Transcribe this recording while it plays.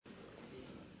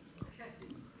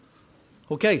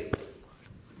Okay.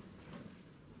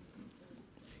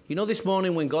 You know, this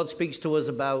morning when God speaks to us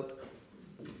about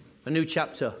a new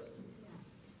chapter,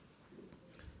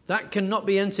 that cannot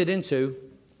be entered into.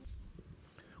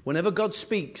 Whenever God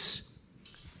speaks,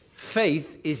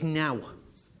 faith is now.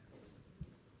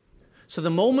 So the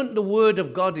moment the word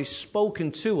of God is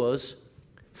spoken to us,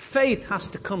 faith has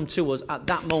to come to us at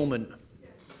that moment.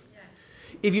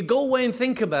 If you go away and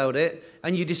think about it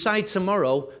and you decide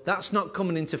tomorrow, that's not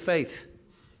coming into faith.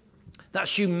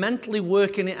 That's you mentally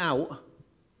working it out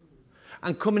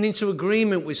and coming into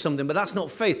agreement with something, but that's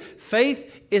not faith.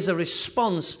 Faith is a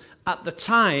response at the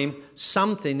time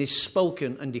something is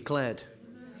spoken and declared.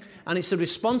 And it's the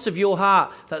response of your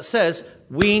heart that says,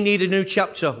 we need a new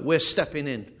chapter, we're stepping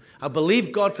in. I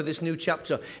believe God for this new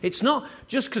chapter. It's not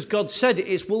just because God said it,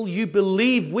 it's will you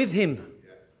believe with him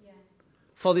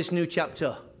for this new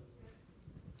chapter.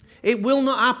 It will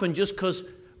not happen just because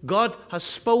God has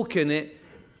spoken it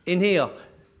in here.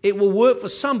 It will work for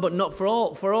some, but not for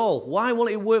all. Why will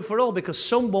it work for all? Because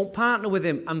some won't partner with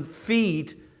him and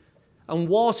feed and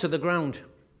water the ground.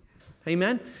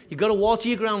 Amen? You've got to water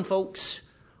your ground, folks.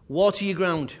 Water your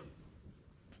ground.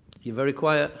 You're very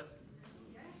quiet.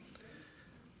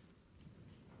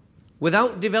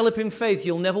 Without developing faith,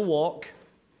 you'll never walk,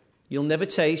 you'll never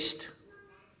taste,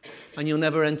 and you'll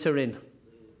never enter in.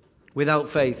 Without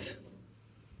faith.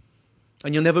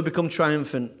 And you'll never become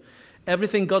triumphant.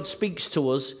 Everything God speaks to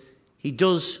us, he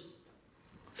does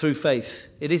through faith.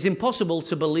 It is impossible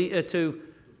to believe, it's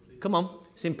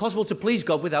impossible to please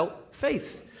God without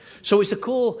faith. So it's a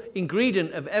core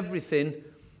ingredient of everything.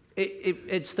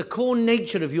 It's the core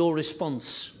nature of your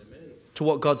response to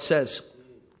what God says.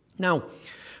 Now,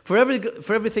 for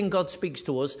everything God speaks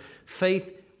to us,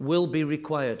 faith will be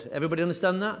required. Everybody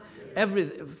understand that?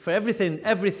 Everything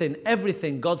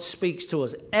God speaks to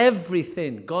us,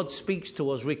 everything God speaks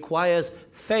to us requires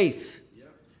faith.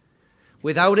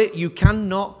 Without it, you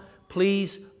cannot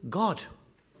please God.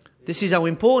 This is how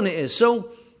important it is.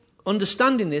 So,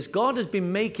 understanding this, God has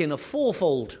been making a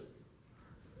fourfold.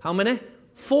 How many?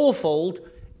 Fourfold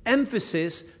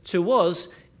emphasis to us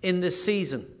in this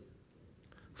season.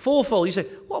 Fourfold. You say,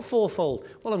 what fourfold?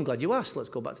 Well, I'm glad you asked. Let's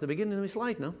go back to the beginning of my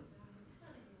slide now.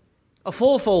 A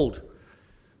fourfold.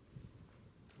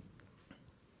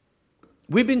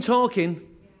 We've been talking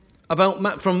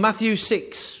about from Matthew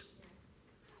 6,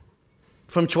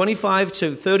 from 25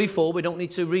 to 34. We don't need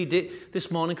to read it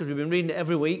this morning because we've been reading it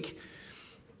every week.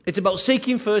 It's about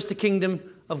seeking first the kingdom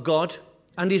of God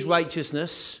and his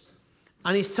righteousness.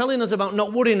 And he's telling us about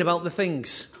not worrying about the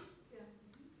things.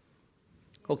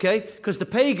 Okay? Because the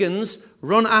pagans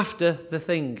run after the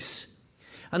things.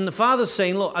 And the Father's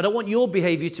saying, look, I don't want your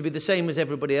behavior to be the same as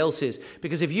everybody else's.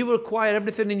 Because if you acquire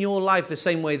everything in your life the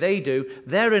same way they do,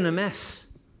 they're in a mess.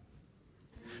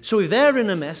 So if they're in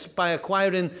a mess by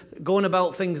going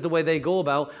about things the way they go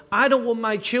about, I don't want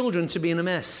my children to be in a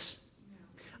mess.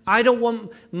 I don't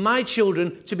want my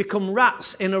children to become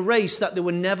rats in a race that they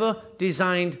were never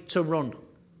designed to run.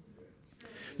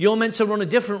 You're meant to run a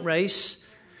different race.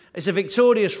 It's a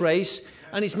victorious race.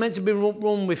 And it's meant to be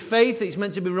run with faith. It's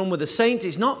meant to be run with the saints.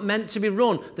 It's not meant to be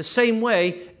run the same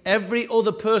way every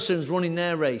other person's running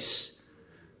their race.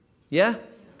 Yeah?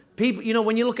 People, you know,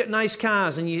 when you look at nice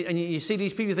cars and you see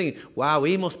these people thinking, wow,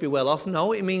 he must be well off.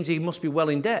 No, it means he must be well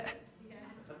in debt. Yeah.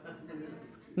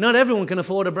 Not everyone can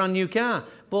afford a brand new car,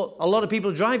 but a lot of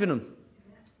people are driving them.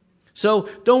 So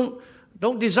don't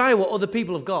desire what other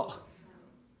people have got.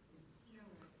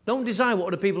 Don't desire what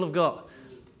other people have got.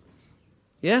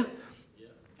 Yeah?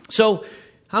 So,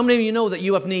 how many of you know that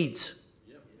you have needs?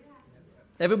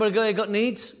 Everybody got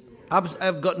needs?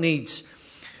 I've got needs.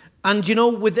 And you know,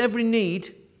 with every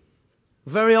need,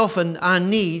 very often our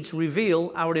needs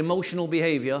reveal our emotional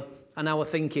behavior and our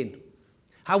thinking.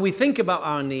 How we think about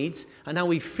our needs and how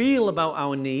we feel about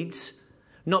our needs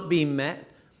not being met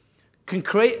can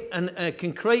create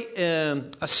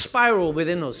a spiral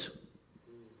within us.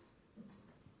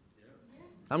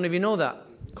 How many of you know that?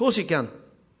 Of course it can.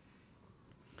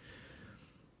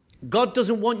 God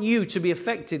doesn't want you to be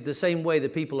affected the same way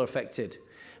that people are affected.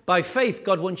 By faith,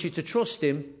 God wants you to trust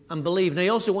him and believe. And he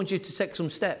also wants you to take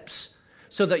some steps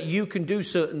so that you can do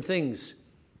certain things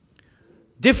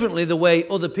differently the way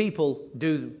other people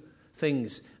do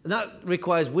things. And that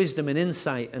requires wisdom and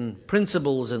insight and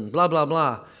principles and blah, blah,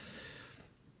 blah.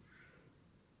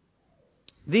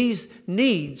 These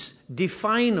needs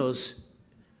define us,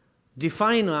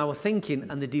 define our thinking,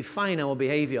 and they define our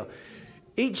behavior.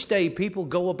 Each day people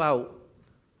go about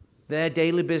their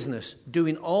daily business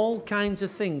doing all kinds of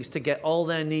things to get all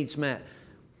their needs met.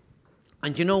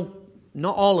 And you know,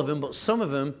 not all of them, but some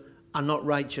of them are not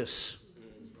righteous.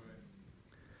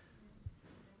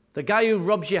 The guy who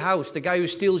robs your house, the guy who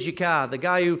steals your car, the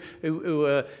guy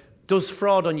who does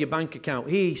fraud on your bank account,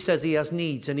 he says he has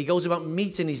needs, and he goes about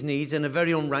meeting his needs in a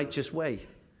very unrighteous way.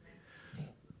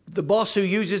 The boss who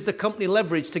uses the company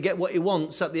leverage to get what he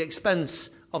wants at the expense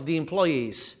of the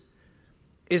employees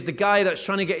is the guy that's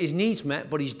trying to get his needs met,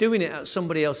 but he's doing it at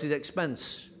somebody else's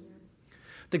expense.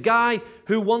 The guy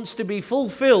who wants to be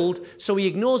fulfilled, so he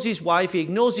ignores his wife, he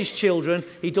ignores his children,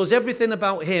 he does everything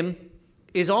about him,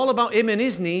 is all about him and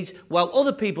his needs, while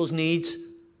other people's needs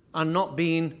are not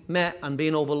being met and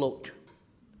being overlooked.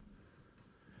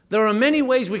 There are many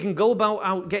ways we can go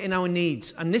about getting our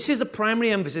needs, and this is the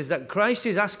primary emphasis that Christ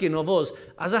is asking of us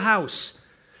as a house.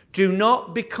 Do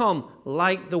not become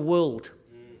like the world.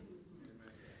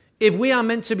 If we are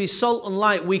meant to be salt and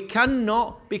light, we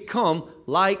cannot become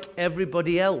like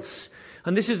everybody else.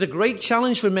 And this is a great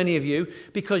challenge for many of you,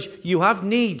 because you have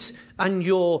needs and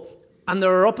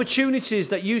there are opportunities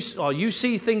that you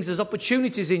see things as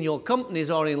opportunities in your companies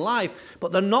or in life,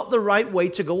 but they're not the right way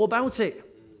to go about it.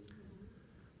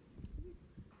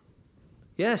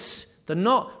 Yes, they're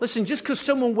not. Listen, just because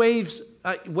someone waves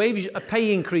a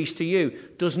pay increase to you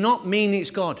does not mean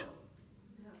it's God.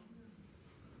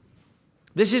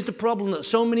 This is the problem that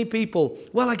so many people,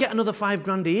 well, I get another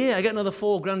 $5,000 a year, I get another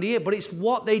 $4,000 a year, but it's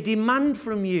what they demand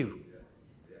from you.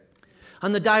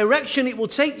 And the direction it will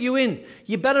take you in,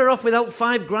 you're better off without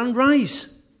 $5,000 rise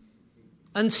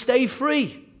and stay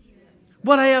free.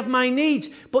 Well, I have my needs,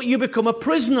 but you become a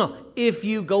prisoner if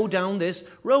you go down this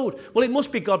road. Well, it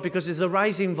must be God because there's a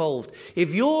rise involved.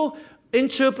 If your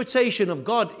interpretation of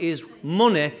God is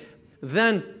money,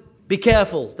 then be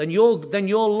careful. Then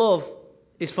your love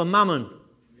is for mammon.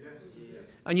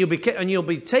 And you'll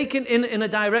be taken in a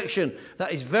direction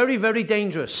that is very, very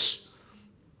dangerous.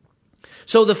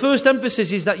 So the first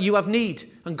emphasis is that you have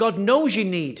need. And God knows you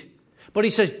need. But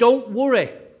he says, don't worry.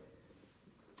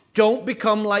 Don't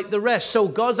become like the rest. So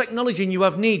God's acknowledging you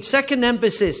have need. Second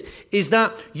emphasis is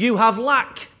that you have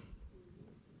lack.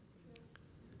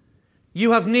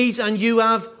 You have needs and you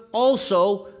have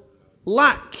also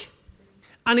lack.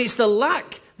 And it's the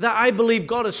lack that I believe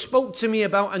God has spoke to me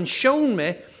about and shown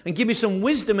me and give me some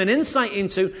wisdom and insight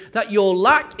into, that your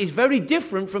lack is very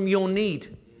different from your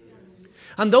need.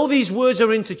 And though these words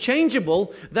are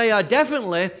interchangeable, they are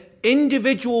definitely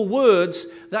individual words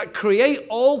that create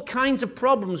all kinds of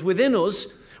problems within us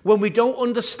when we don't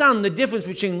understand the difference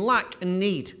between lack and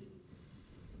need.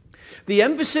 The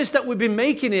emphasis that we've been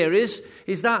making here is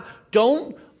that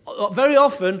very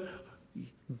often,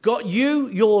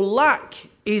 your lack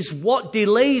is what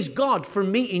delays God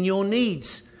from meeting your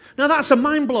needs. Now that's a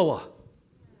mind blower.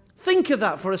 Think of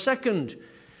that for a second.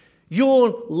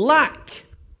 Your lack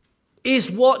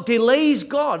is what delays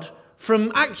God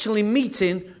from actually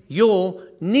meeting your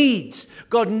needs.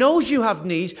 God knows you have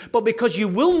needs, but because you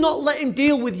will not let him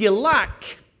deal with your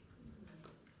lack,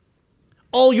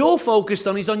 all you're focused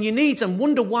on is on your needs and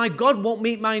wonder why God won't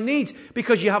meet my needs,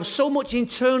 because you have so much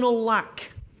internal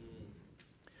lack.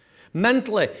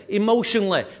 Mentally,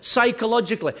 emotionally,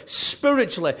 psychologically,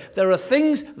 spiritually, there are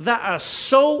things that are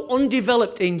so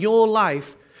undeveloped in your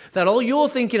life that all you're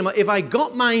thinking about, if I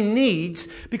got my needs,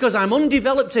 because I'm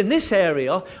undeveloped in this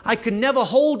area, I can never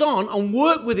hold on and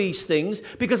work with these things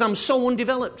because I'm so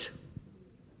undeveloped.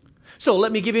 So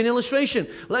let me give you an illustration.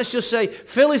 Let's just say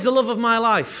Phil is the love of my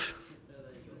life.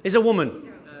 Is a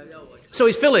woman. So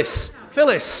is Phyllis.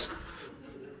 Phyllis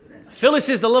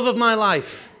is the love of my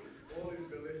life.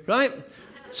 Right?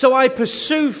 So I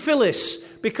pursue Phyllis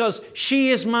because she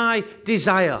is my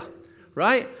desire.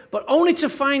 Right? But only to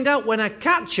find out when I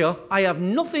catch her, I have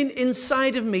nothing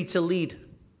inside of me to lead.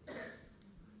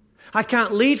 I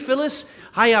can't lead Phyllis.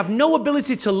 I have no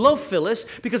ability to love Phyllis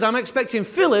because I'm expecting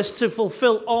Phyllis to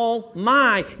fulfill all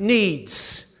my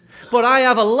needs. But I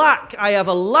have a lack. I have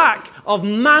a lack of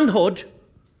manhood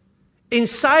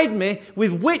inside me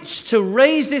with which to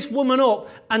raise this woman up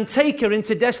and take her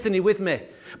into destiny with me.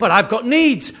 But I've got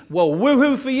needs. Well,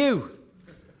 woohoo for you.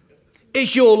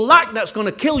 It's your lack that's going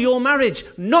to kill your marriage,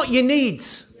 not your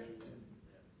needs.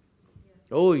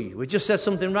 Oh, we just said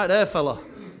something right there, fella.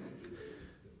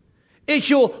 It's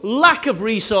your lack of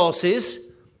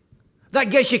resources that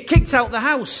gets you kicked out the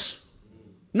house,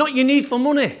 not your need for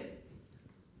money.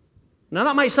 Now,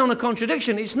 that might sound a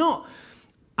contradiction. It's not.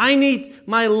 I need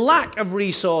my lack of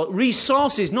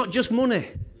resources, not just money.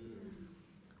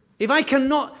 If I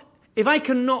cannot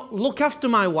look after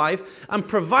my wife and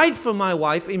provide for my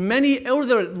wife in many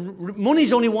other,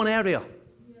 money's only one area.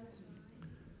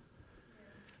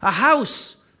 A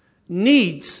house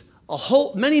needs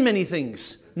many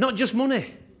things, not just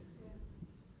money.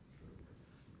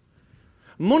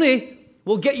 Money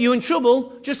will get you in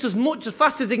trouble just as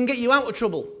fast as it can get you out of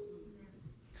trouble.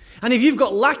 And if you've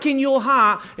got lack in your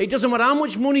heart, it doesn't matter how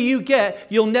much money you get,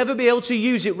 you'll never be able to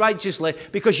use it righteously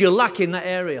because you're lacking in that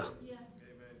area.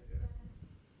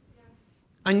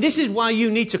 And this is why you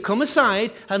need to come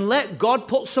aside and let God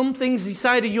put some things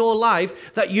inside of your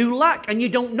life that you lack, and you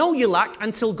don't know you lack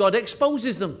until God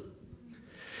exposes them.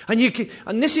 And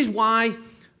this is why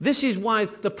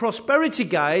the prosperity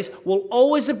guys will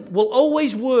always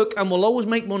work and will always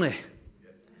make money,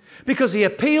 because they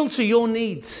appeal to your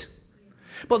needs,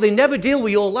 but they never deal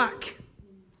with your lack.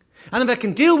 And if they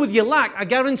can deal with your lack, I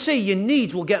guarantee your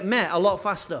needs will get met a lot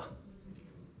faster.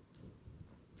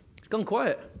 It's gone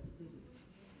quiet.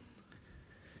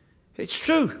 It's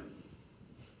true.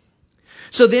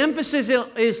 So the emphasis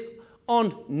is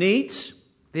on needs.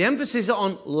 The emphasis is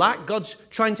on lack. God's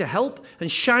trying to help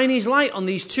and shine his light on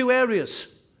these two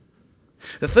areas.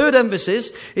 The third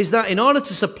emphasis is that in order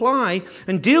to supply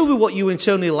and deal with what you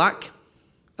internally lack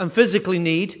and physically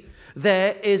need,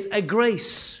 there is a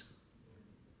grace.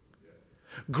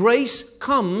 Grace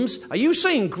comes. Are you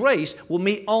saying grace will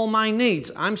meet all my needs?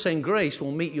 I'm saying grace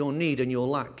will meet your need and your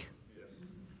lack.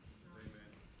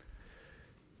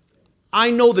 I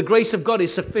know the grace of God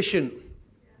is sufficient.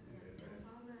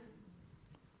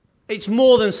 It's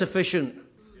more than sufficient.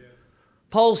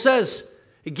 Paul says,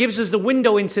 he gives us the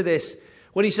window into this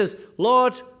when he says,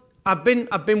 Lord, I've been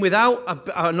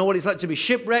without. I know what it's like to be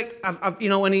shipwrecked.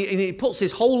 And he puts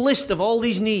his whole list of all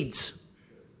these needs.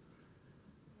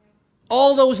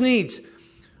 All those needs.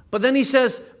 But then he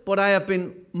says, but I have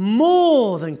been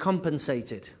more than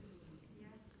compensated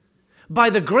by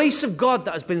the grace of God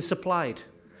that has been supplied.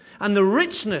 And the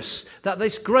richness that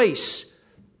this grace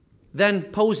then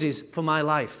poses for my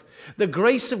life. The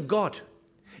grace of God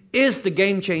is the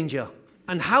game changer.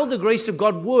 And how the grace of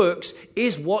God works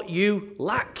is what you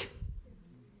lack.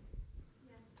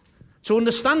 To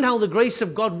understand how the grace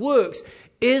of God works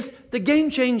is the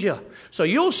game changer. So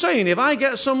you're saying if I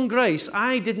get some grace,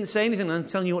 I didn't say anything, I'm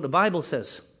telling you what the Bible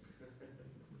says.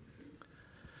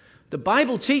 The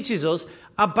Bible teaches us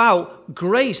about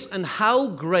grace and how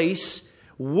grace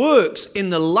works in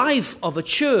the life of a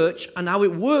church and how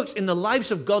it works in the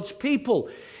lives of God's people.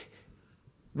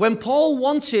 When Paul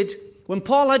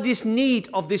had this need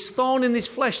of this thorn in his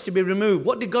flesh to be removed,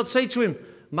 what did God say to him?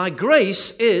 My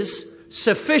grace is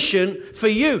sufficient for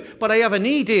you, but I have a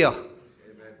need here. Amen.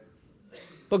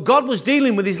 But God was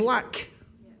dealing with his lack.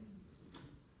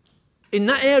 In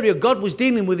that area, God was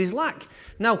dealing with his lack.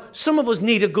 Now, some of us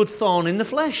need a good thorn in the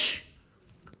flesh.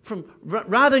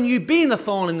 Rather than you being a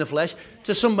thorn in the flesh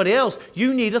to somebody else,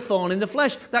 you need a thorn in the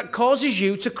flesh that causes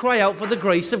you to cry out for the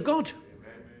grace of God.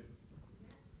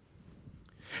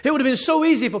 It would have been so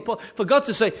easy for God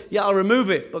to say, yeah, I'll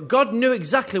remove it. But God knew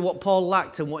exactly what Paul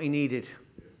lacked and what he needed.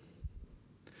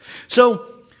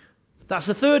 So that's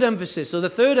the third emphasis. So the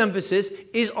third emphasis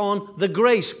is on the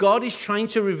grace. God is trying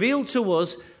to reveal to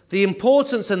us the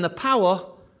importance and the power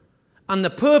and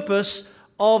the purpose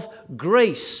of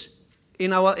grace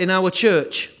in our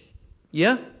church.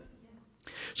 Yeah?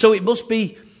 So once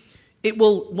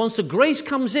the grace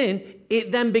comes in,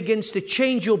 it then begins to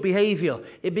change your behavior.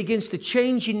 It begins to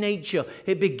change your nature.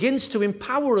 It begins to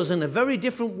empower us in a very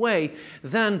different way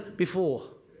than before.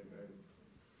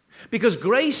 Because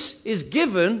grace is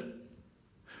given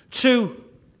to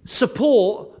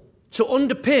support, to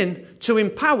underpin, to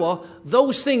empower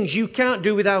those things you can't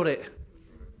do without it.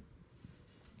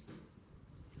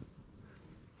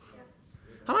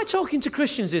 Am I talking to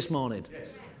Christians this morning? Yes.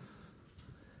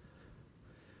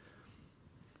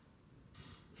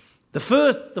 The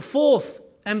fourth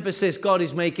emphasis God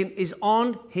is making is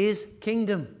on his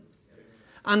kingdom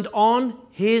and on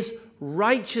his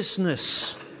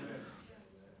righteousness.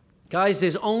 Guys,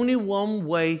 there's only one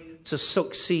way to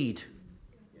succeed,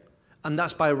 and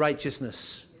that's by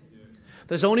righteousness.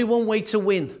 There's only one way to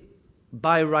win,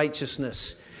 by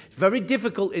righteousness. It's very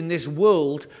difficult in this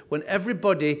world when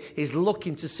everybody is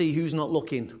looking to see who's not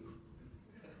looking.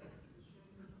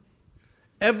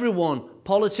 Everyone,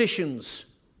 politicians,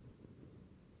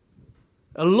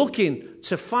 are looking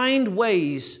to find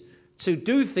ways to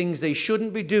do things they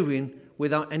shouldn't be doing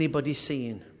without anybody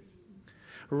seeing.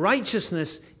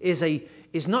 Righteousness is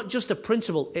not just a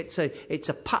principle, it's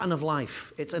a pattern of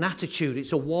life. It's an attitude,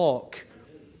 it's a walk.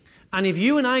 And if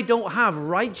you and I don't have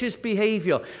righteous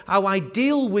behavior, how we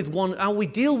deal with one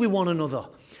another,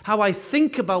 how I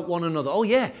think about one another, oh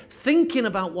yeah, thinking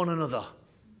about one another,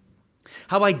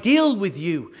 how I deal with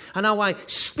you, and how I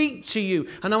speak to you,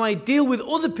 and how I deal with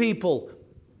other people.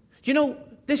 You know,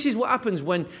 this is what happens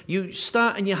when you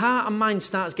start and your heart and mind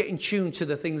starts getting tuned to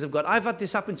the things of God. I've had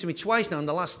this happen to me twice now in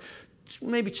the last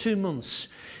maybe 2 months.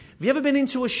 Have you ever been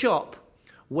into a shop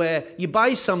where you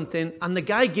buy something and the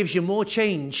guy gives you more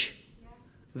change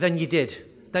than you did,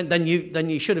 than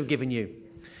you should have given you?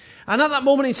 And at that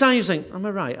moment in time, you think, am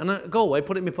I right? And I go away,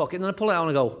 put it in my pocket, and then I pull it out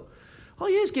and I go, oh,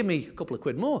 yes, give me a couple of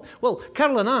quid more. Well,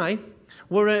 Carol and I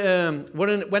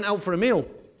went out for a meal.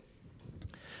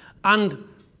 And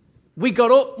we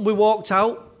got up, we walked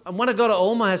out, and when I got at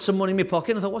home, I had some money in my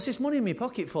pocket, and I thought, what's this money in my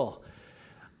pocket for?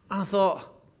 And I thought,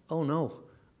 oh no,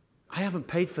 I haven't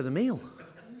paid for the meal.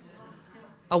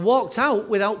 I walked out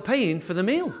without paying for the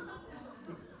meal.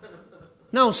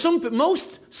 Now, some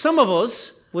of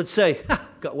us would say,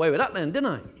 got away with that then, didn't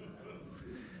I?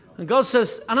 And God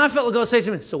says, and I felt like God said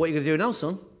to me, so what are you going to do now,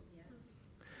 son?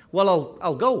 Well,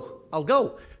 I'll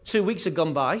go. 2 weeks had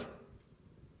gone by.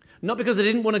 Not because I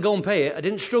didn't want to go and pay it. I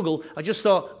didn't struggle. I just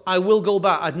thought, I will go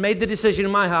back. I'd made the decision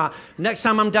in my heart. Next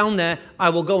time I'm down there, I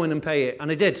will go in and pay it.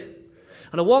 And I did.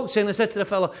 And I walked in and I said to the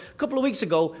fella, a couple of weeks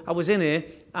ago, I was in here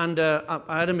and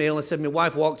I had a meal. And I said, my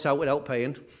wife walked out without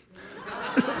paying.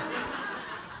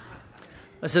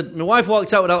 I said, my wife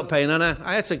walked out without paying, and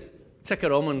I had to take her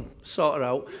home and sort her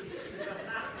out.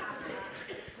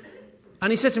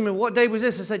 And he said to me, what day was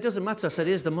this? I said, it doesn't matter. I said,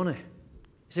 here's the money.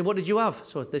 He said, what did you have?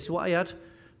 So this is what I had. I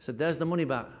said, there's the money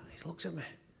back. He looks at me.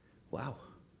 Wow.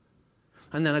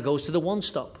 And then I goes to the one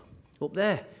stop up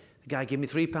there. The guy gave me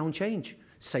 £3 change.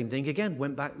 Same thing again.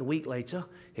 Went back the week later.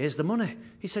 Here's the money.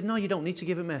 He said, no, you don't need to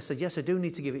give it me. I said, yes, I do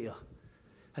need to give it you.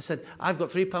 I said, I've got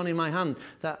 £3 in my hand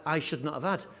that I should not have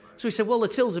had. So he said, well, the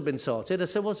tills have been sorted. I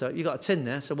said, what's that? You got a tin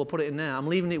there, so we'll put it in there. I'm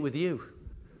leaving it with you.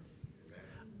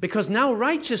 Because now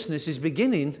righteousness is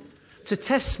beginning to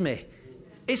test me.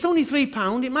 It's only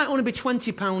 £3. It might only be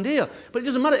 £20 here. But it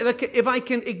doesn't matter. If I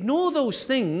can ignore those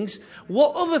things,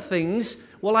 what other things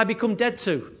will I become dead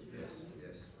to?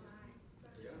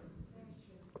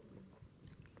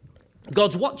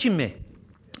 God's watching me.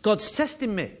 God's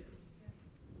testing me.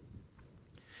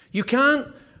 You can't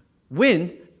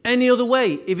win any other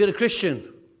way if you're a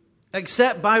Christian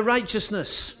except by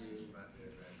righteousness.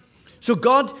 So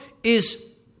God is,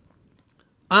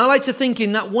 I like to think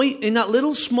in that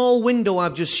little small window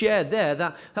I've just shared there,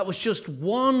 that was just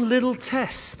one little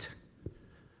test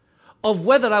of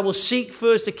whether I will seek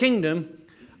first the kingdom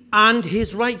and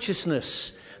his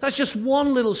righteousness. That's just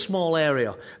one little small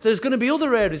area. There's going to be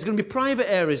other areas. There's going to be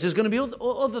private areas. There's going to be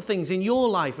other things in your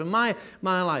life and my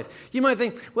life. You might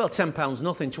think, well, £10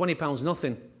 nothing, £20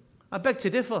 nothing. I beg to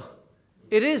differ.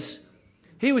 It is.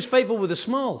 He was faithful with the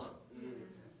small.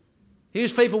 He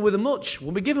was faithful with the much.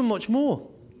 We'll be given much more.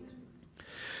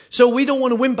 So we don't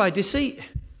want to win by deceit.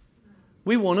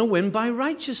 We want to win by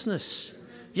righteousness.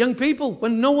 Young people,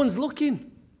 when no one's looking,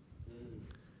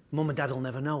 Mum and Dad will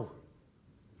never know.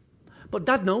 But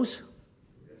Dad knows.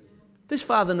 This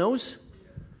father knows.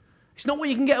 It's not what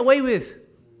you can get away with.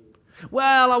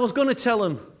 Well, I was going to tell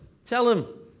him. Tell him.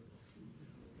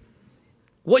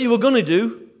 What you were going to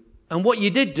do and what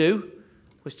you did do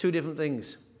was two different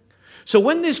things. So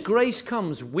when this grace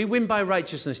comes, we win by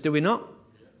righteousness, do we not?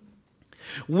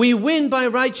 We win by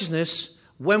righteousness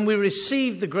when we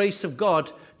receive the grace of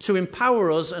God to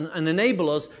empower us and enable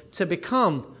us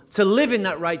to live in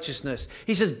that righteousness.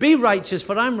 He says, be righteous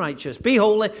for I'm righteous. Be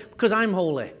holy because I'm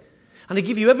holy. And I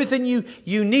give you everything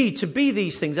you need to be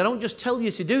these things. I don't just tell you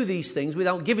to do these things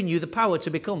without giving you the power to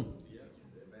become.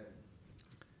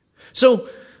 So,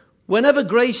 whenever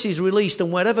grace is released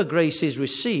and wherever grace is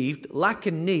received, lack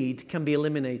and need can be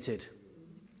eliminated.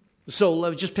 So,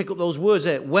 let's just pick up those words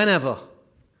there. Whenever.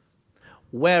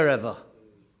 Wherever.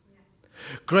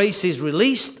 Grace is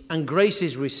released and grace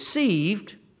is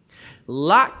received.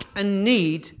 Lack and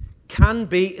need can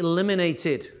be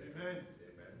eliminated. Amen.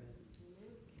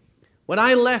 When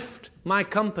I left my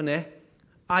company,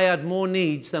 I had more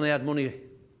needs than I had money.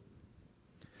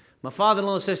 My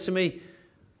father-in-law says to me,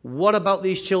 what about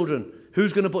these children?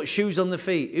 Who's going to put shoes on their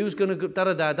feet? Who's going to go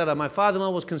da-da-da-da-da? My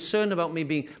father-in-law was concerned about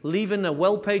me leaving a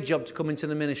well-paid job to come into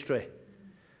the ministry.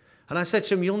 And I said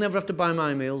to him, you'll never have to buy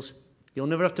my meals. You'll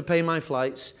never have to pay my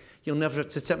flights. You'll never have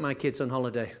to take my kids on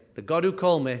holiday. The God who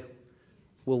called me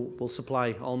will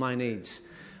supply all my needs.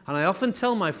 And I often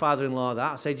tell my father-in-law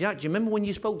that. I say, Jack, do you remember when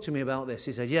you spoke to me about this?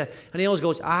 He said, yeah. And he always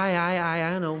goes,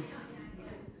 I know.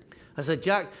 I said,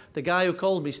 Jack, the guy who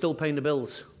called me is still paying the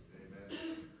bills.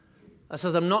 I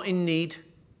said, I'm not in need.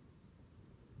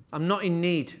 I'm not in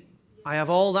need. I have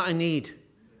all that I need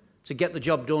to get the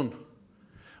job done.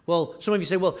 Well, some of you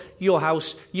say, well, your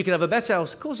house, you could have a better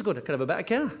house. Of course I could. I could have a better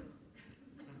car.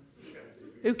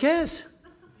 Who cares?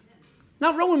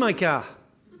 Nothing wrong with my car.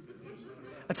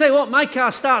 I tell you what, my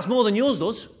car starts more than yours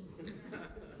does.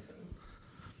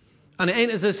 And it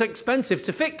ain't as expensive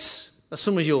to fix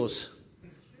Some of yours.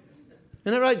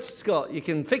 Isn't that right, Scott? You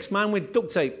can fix mine with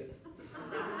duct tape.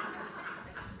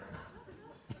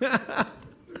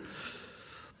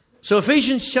 So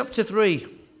Ephesians chapter 3.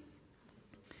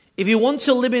 If you want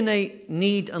to eliminate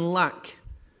need and lack,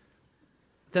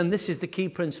 then this is the key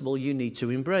principle you need to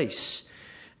embrace.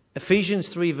 Ephesians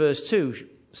 3 verse 2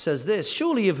 says this: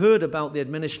 surely you've heard about the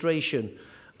administration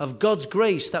of God's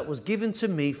grace that was given to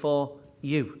me for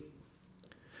you.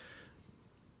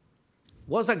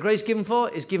 What's that grace given for?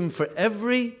 It's given for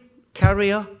every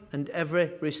carrier and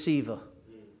every receiver.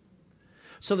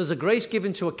 So there's a grace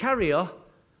given to a carrier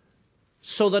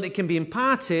so that it can be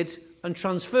imparted and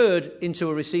transferred into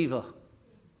a receiver.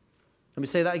 Let me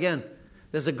say that again.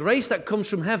 There's a grace that comes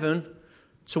from heaven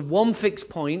to one fixed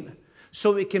point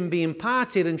so it can be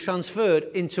imparted and transferred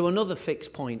into another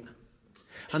fixed point.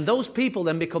 And those people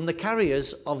then become the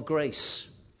carriers of grace.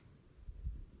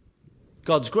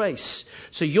 God's grace.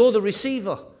 So you're the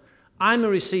receiver. I'm a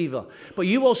receiver. But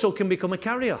you also can become a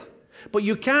carrier. But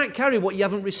you can't carry what you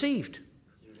haven't received.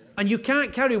 And you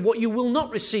can't carry what you will not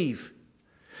receive.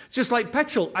 Just like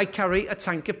petrol, I carry a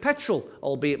tank of petrol,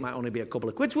 albeit it might only be a couple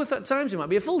of quid's worth at times, it might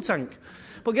be a full tank.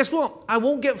 But guess what? I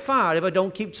won't get far if I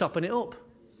don't keep topping it up.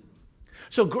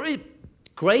 So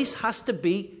grace has to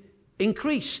be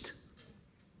increased.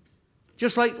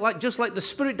 Just like the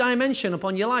spirit dimension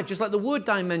upon your life, just like the word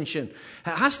dimension,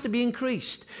 it has to be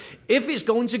increased. If it's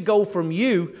going to go from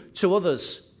you to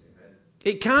others,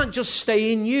 it can't just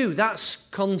stay in you. That's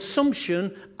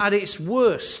consumption at its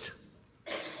worst.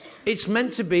 It's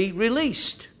meant to be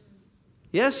released.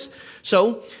 Yes?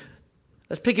 So,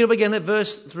 let's pick it up again at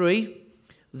verse 3.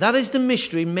 That is the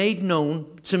mystery made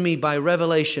known to me by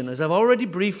revelation, as I've already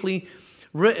briefly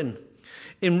written.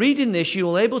 In reading this, you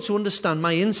will be able to understand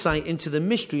my insight into the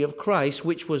mystery of Christ,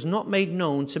 which was not made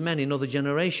known to many in other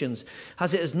generations,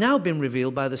 as it has now been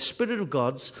revealed by the Spirit of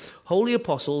God's holy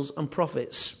apostles and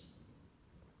prophets.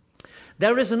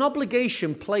 There is an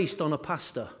obligation placed on a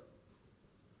pastor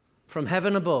from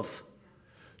heaven above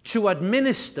to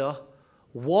administer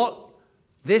what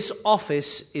this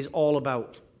office is all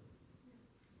about.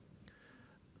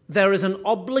 There is an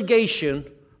obligation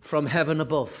from heaven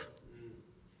above.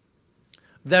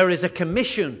 There is a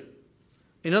commission.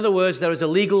 In other words, there is a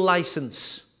legal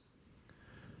license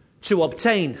to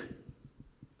obtain,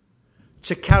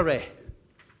 to carry,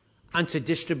 and to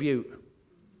distribute.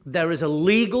 There is a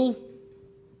legality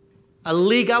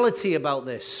about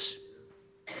this.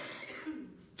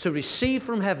 To receive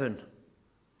from heaven,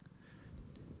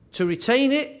 to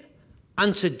retain it,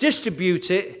 and to distribute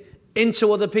it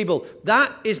into other people.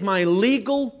 That is my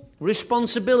legal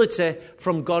responsibility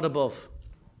from God above.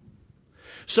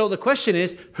 So the question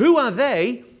is, who are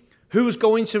they who's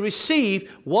going to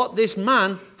receive what this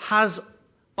man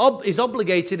is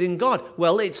obligated in God?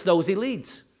 Well, it's those he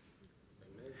leads.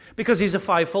 Because he's a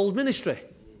fivefold ministry.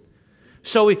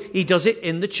 So he does it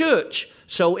in the church.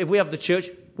 So if we have the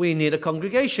church, we need a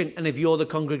congregation. And if you're the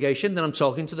congregation, then I'm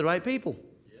talking to the right people.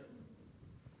 Yeah.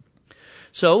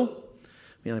 So,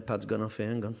 my iPad's gone off here.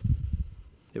 Hang on.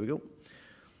 Here we go.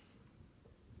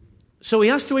 So he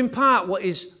has to impart what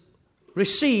is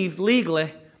received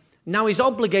legally. Now he's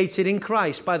obligated in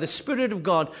Christ by the Spirit of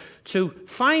God to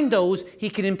find those he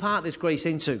can impart this grace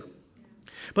into.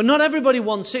 But not everybody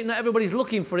wants it. Not everybody's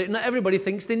looking for it. Not everybody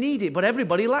thinks they need it. But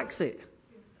everybody lacks it.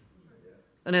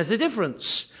 And there's a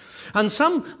difference. And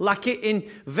some lack it in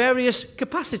various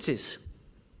capacities.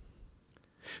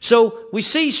 So we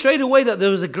see straight away that there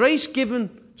was a grace given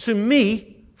to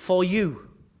me for you.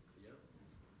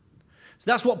 So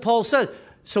that's what Paul said.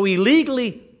 So he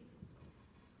legally,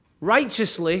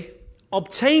 righteously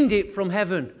obtained it from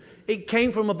heaven. It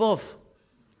came from above.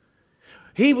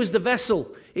 He was the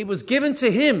vessel. It was given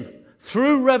to him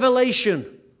through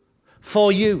revelation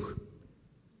for you.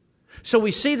 So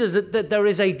we see that there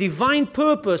is a divine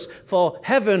purpose for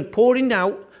heaven pouring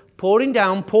down, pouring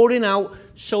out,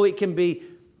 so it can be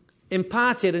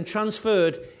imparted and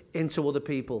transferred into other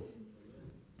people.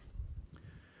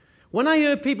 When I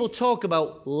hear people talk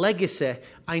about legacy,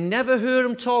 I never hear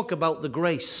them talk about the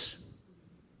grace.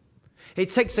 It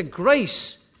takes a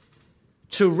grace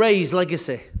to raise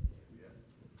legacy.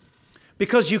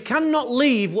 Because you cannot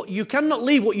leave what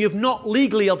you've not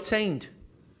legally obtained.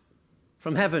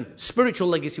 From heaven, spiritual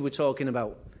legacy we're talking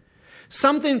about.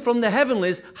 Something from the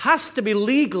heavenlies has to be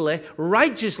legally,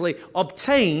 righteously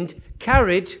obtained,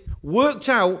 carried, worked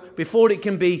out before it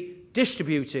can be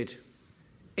distributed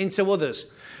into others.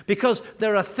 Because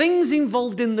there are things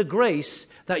involved in the grace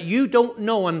that you don't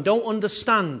know and don't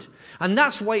understand. And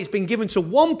that's why it's been given to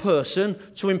one person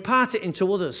to impart it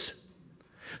into others.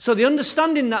 So the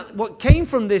understanding that what came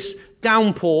from this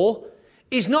downpour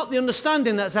is not the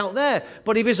understanding that's out there.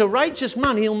 But if he's a righteous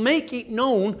man, he'll make it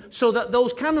known so that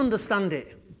those can understand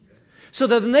it. So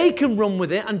that they can run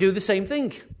with it and do the same thing.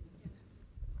 Does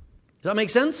that make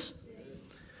sense?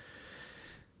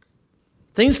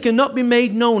 Things cannot be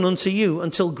made known unto you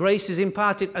until grace is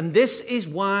imparted. And this is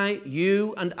why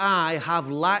you and I have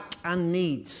lack and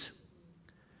needs.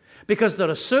 Because there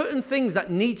are certain things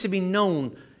that need to be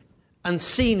known and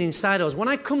seen inside us. When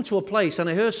I come to a place and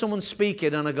I hear someone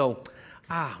speaking and I go,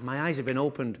 my eyes have been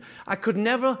opened. I could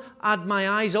never had my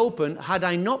eyes open had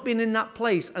I not been in that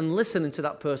place and listening to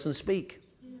that person speak.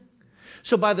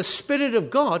 So by the Spirit of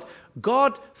God,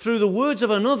 God, through the words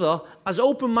of another, has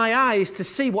opened my eyes to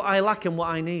see what I lack and what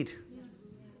I need.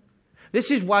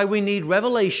 This is why we need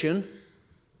revelation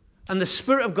and the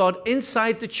Spirit of God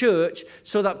inside the church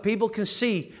so that people can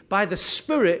see by the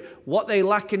Spirit what they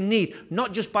lack and need,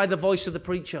 not just by the voice of the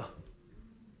preacher.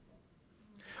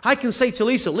 I can say to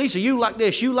Lisa, you lack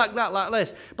this, you lack that, like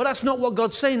this. But that's not what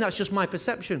God's saying, that's just my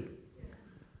perception.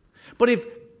 But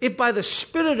if by the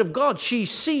Spirit of God she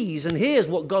sees and hears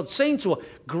what God's saying to her,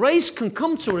 grace can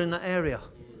come to her in that area.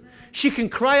 She can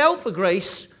cry out for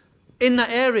grace in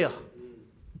that area.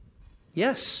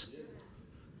 Yes,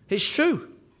 it's true.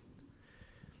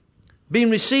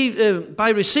 By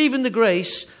receiving the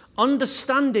grace,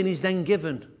 understanding is then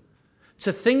given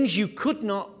to things you could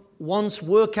not once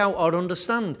work out or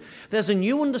understand. There's a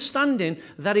new understanding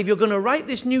that if you're going to write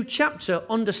this new chapter,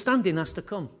 understanding has to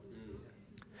come.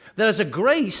 There's a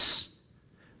grace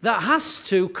that has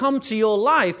to come to your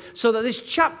life so that this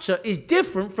chapter is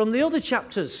different from the other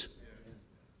chapters.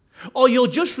 Or you'll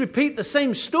just repeat the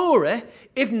same story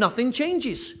if nothing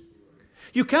changes.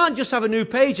 You can't just have a new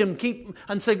page and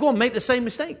say, go on, make the same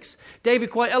mistakes.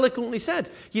 David quite eloquently said,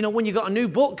 when you got a new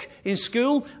book in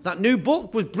school, that new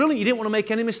book was brilliant. You didn't want to make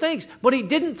any mistakes. But it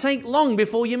didn't take long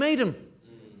before you made them.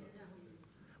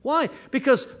 Why?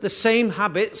 Because the same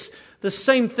habits, the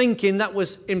same thinking that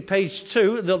was in page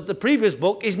 2, the previous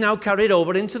book, is now carried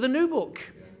over into the new book.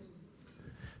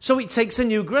 So it takes a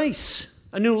new grace,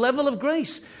 a new level of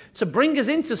grace to bring us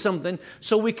into something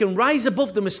so we can rise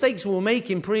above the mistakes we were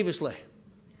making previously.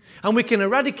 And we can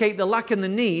eradicate the lack and the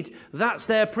need that's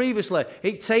there previously.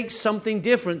 It takes something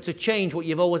different to change what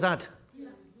you've always had.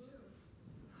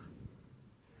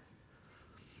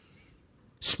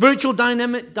 Spiritual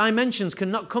dimensions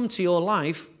cannot come to your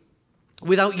life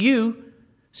without you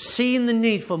seeing the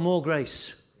need for more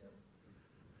grace.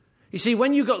 You see,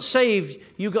 when you got saved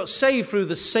through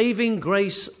the saving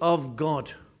grace of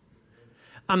God.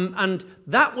 And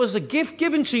that was a gift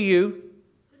given to you,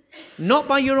 not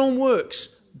by your own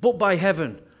works, but by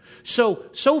heaven. So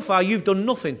far you've done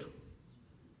nothing.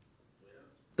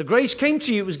 The grace came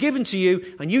to you, it was given to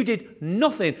you, and you did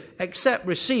nothing except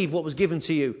receive what was given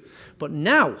to you. But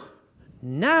now,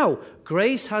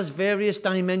 grace has various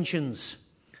dimensions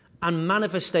and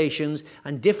manifestations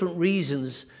and different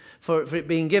reasons for it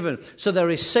being given. So there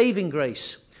is saving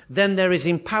grace. Then there is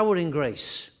empowering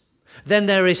grace. Then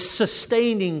there is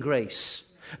sustaining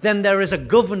grace. Then there is a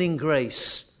governing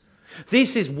grace.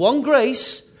 This is one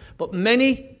grace, but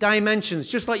many dimensions.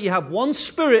 Just like you have one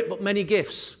Spirit, but many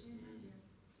gifts.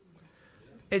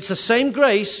 It's the same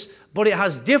grace, but it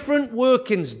has different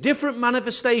workings, different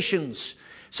manifestations.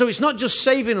 So it's not just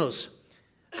saving us.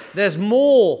 There's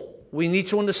more we need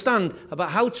to understand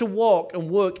about how to walk and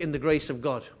work in the grace of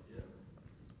God.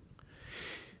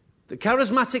 The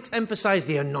charismatics emphasize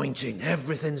the anointing.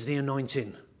 Everything's the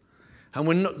anointing.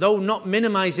 And though not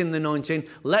minimizing the anointing,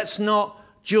 let's not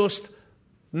just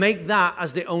make that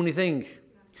as the only thing.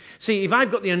 See, if I've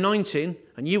got the anointing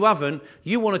and you haven't,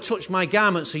 you want to touch my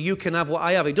garment so you can have what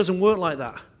I have. It doesn't work like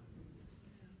that.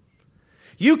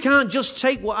 You can't just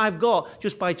take what I've got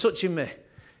just by touching me.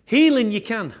 Healing you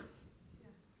can.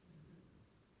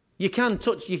 You can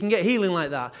get healing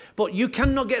like that. But you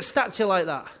cannot get stature like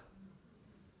that.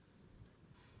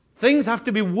 Things have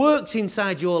to be worked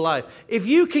inside your life. If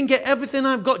you can get everything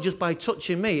I've got just by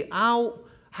touching me, how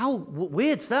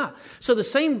weird's that? So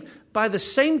by the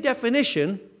same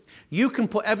definition, you can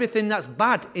put everything that's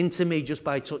bad into me just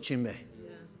by touching me.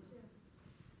 Yeah.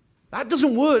 That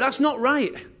doesn't work. That's not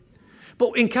right.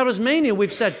 But in Charismania,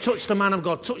 we've said, touch the man of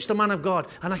God, touch the man of God,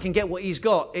 and I can get what he's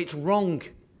got. It's wrong.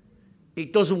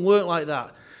 It doesn't work like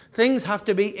that. Things have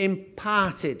to be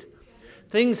imparted.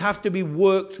 Things have to be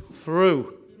worked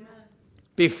through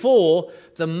before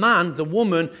the man, the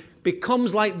woman,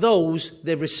 becomes like those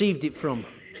they've received it from.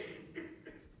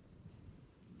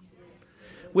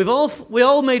 We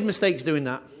all made mistakes doing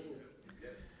that.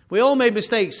 We all made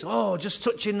mistakes. Oh, just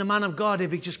touching the man of God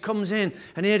if he just comes in.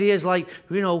 And here he is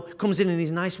comes in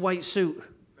his nice white suit.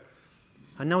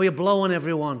 And now you blow on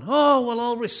everyone. Oh, we'll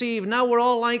all receive. Now we're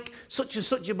all like such and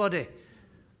such a body.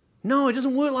 No, it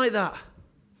doesn't work like that.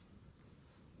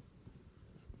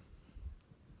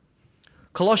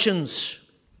 Colossians.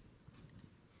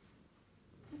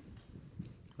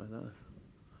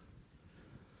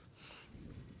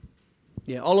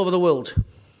 Yeah, all over the world.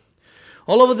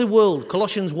 All over the world.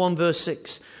 Colossians 1 verse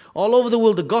 6. All over the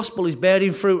world the gospel is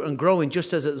bearing fruit and growing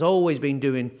just as it's always been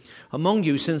doing among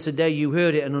you since the day you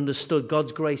heard it and understood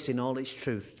God's grace in all its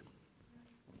truth.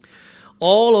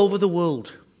 All over the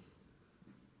world.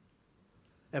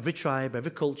 Every tribe,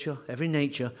 every culture, every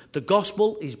nature, the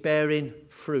gospel is bearing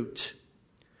fruit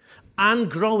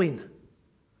and growing.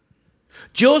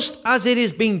 Just as it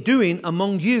has been doing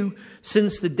among you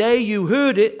since the day you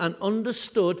heard it and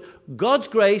understood God's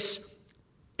grace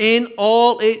in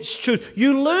all its truth.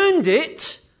 You learned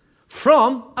it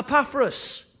from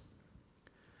Epaphras,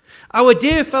 our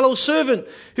dear fellow servant,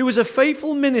 who was a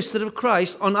faithful minister of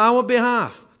Christ on our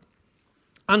behalf,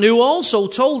 and who also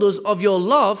told us of your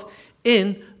love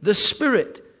in the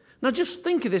Spirit. Now just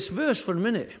think of this verse for a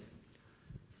minute.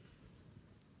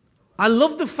 I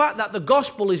love the fact that the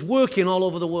gospel is working all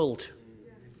over the world.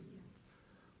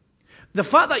 The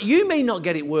fact that you may not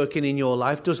get it working in your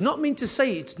life does not mean to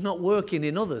say it's not working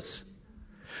in others.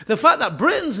 The fact that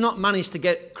Britain's not managed to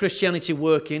get Christianity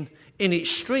working in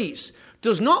its streets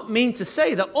does not mean to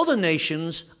say that other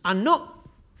nations are not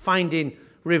finding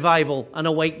revival and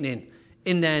awakening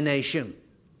in their nation.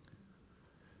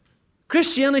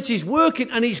 Christianity is working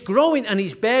and it's growing and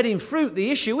it's bearing fruit.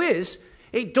 The issue is,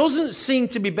 it doesn't seem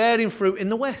to be bearing fruit in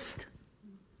the West.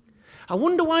 I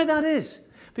wonder why that is.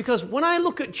 Because when I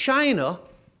look at China,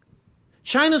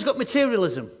 China's got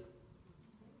materialism.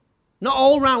 Not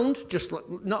all round, just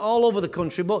not all over the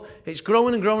country, but it's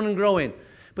growing and growing and growing.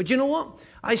 But you know what?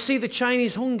 I see the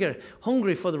Chinese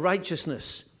hungry for the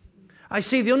righteousness. I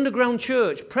see the underground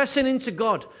church pressing into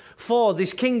God for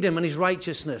this kingdom and his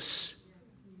righteousness.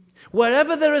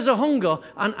 Wherever there is a hunger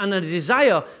and a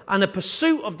desire and a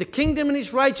pursuit of the kingdom and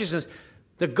its righteousness,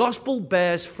 the gospel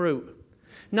bears fruit.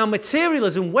 Now,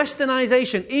 materialism,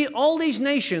 westernization, all these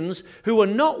nations who are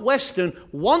not Western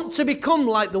want to become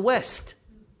like the West.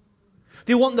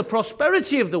 They want the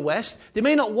prosperity of the West. They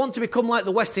may not want to become like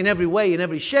the West in every way, in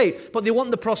every shape, but they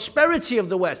want the prosperity of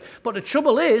the West. But the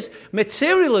trouble is,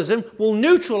 materialism will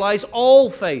neutralize all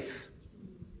faith.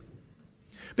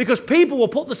 Because people will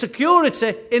put the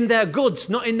security in their goods,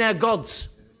 not in their gods.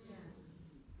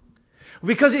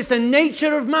 Because it's the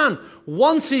nature of man.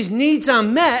 Once his needs are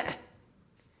met,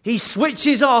 he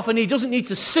switches off and he doesn't need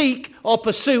to seek or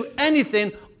pursue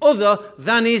anything other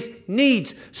than his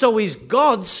needs. So his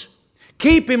gods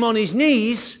keep him on his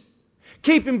knees,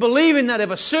 keep him believing that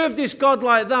if I serve this God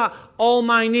like that, all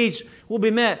my needs will be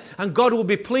met and God will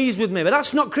be pleased with me. But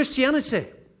that's not Christianity.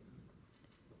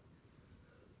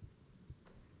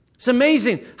 It's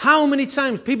amazing how many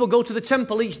times people go to the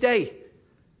temple each day.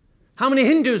 How many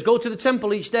Hindus go to the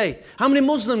temple each day? How many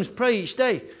Muslims pray each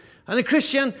day? And the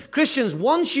Christians,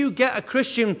 once you get a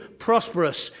Christian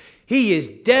prosperous, he is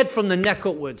dead from the neck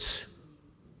upwards.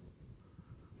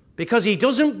 Because he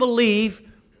doesn't believe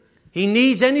he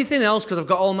needs anything else because I've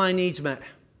got all my needs met.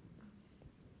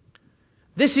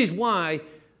 This is why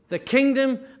the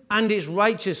kingdom and its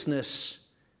righteousness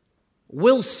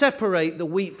will separate the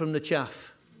wheat from the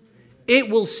chaff. It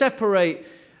will separate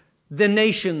the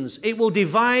nations. It will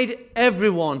divide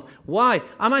everyone. Why?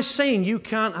 Am I saying you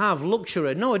can't have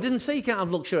luxury? No, I didn't say you can't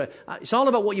have luxury. It's all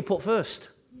about what you put first.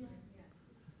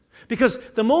 Because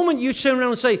the moment you turn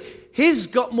around and say, he's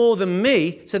got more than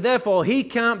me, so therefore he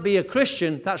can't be a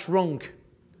Christian, that's wrong.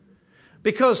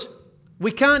 Because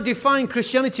we can't define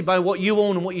Christianity by what you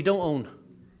own and what you don't own.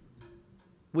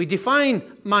 We define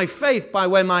my faith by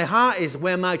where my heart is,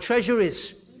 where my treasure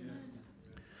is.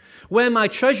 Where my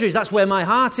treasure is, that's where my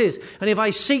heart is. And if I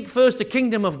seek first the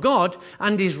kingdom of God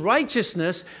and his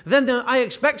righteousness, then I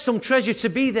expect some treasure to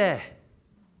be there.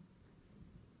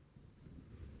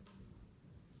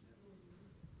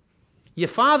 Your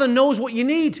Father knows what you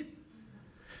need.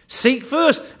 Seek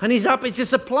first, and he's happy to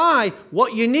supply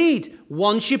what you need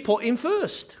once you put him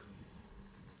first.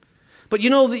 But you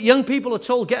know that young people are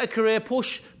told, get a career,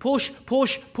 push.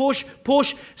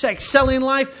 So excel in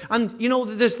life. And you know,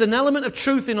 there's an element of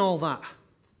truth in all that.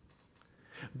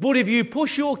 But if you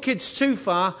push your kids too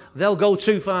far, they'll go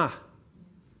too far.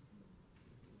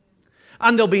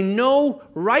 And there'll be no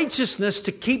righteousness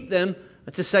to keep them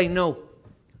to say no.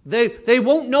 They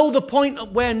won't know the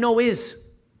point where no is.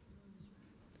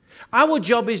 Our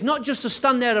job is not just to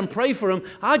stand there and pray for them.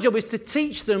 Our job is to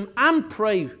teach them and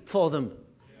pray for them.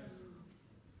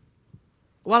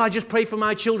 Well, I just pray for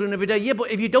my children every day. Yeah,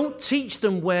 but if you don't teach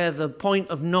them where the point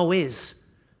of no is,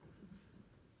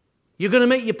 you're going to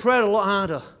make your prayer a lot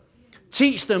harder.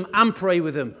 Teach them and pray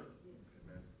with them.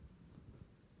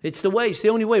 It's the way. It's the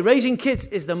only way. Raising kids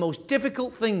is the most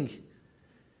difficult thing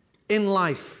in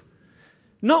life.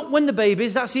 Not when the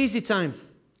babies, that's easy time.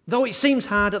 Though it seems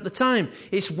hard at the time.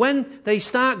 It's when they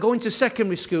start going to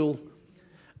secondary school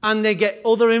and they get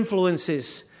other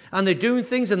influences and they're doing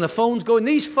things and the phone's going.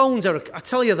 These phones are, I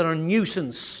tell you, they're a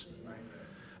nuisance.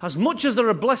 As much as they're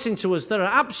a blessing to us, they're an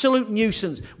absolute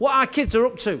nuisance. What our kids are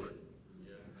up to.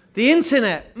 The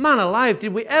internet, man alive,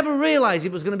 did we ever realize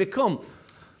it was going to become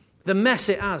the mess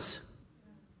it has?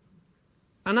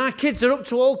 And our kids are up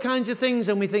to all kinds of things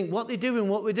and we think, what they're doing,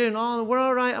 what we're doing. Oh, we're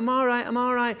all right, I'm all right, I'm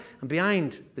all right. And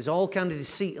behind, there's all kinds of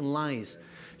deceit and lies.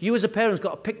 You as a parent's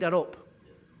got to pick that up.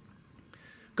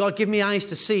 God, give me eyes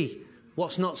to see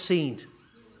what's not seen.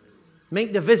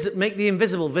 Make the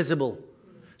invisible visible.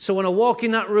 So when I walk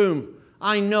in that room,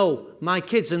 I know my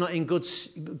kids are not in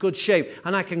good shape.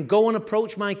 And I can go and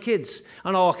approach my kids.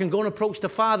 And I can go and approach the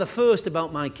father first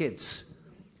about my kids.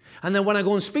 And then when I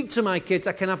go and speak to my kids,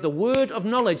 I can have the word of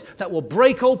knowledge that will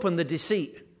break open the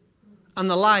deceit and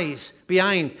the lies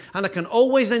behind. And I can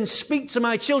always then speak to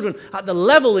my children at the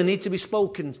level they need to be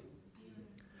spoken.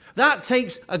 That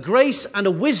takes a grace and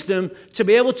a wisdom to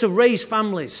be able to raise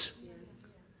families.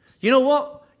 You know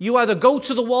what? You either go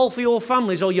to the wall for your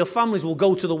families or your families will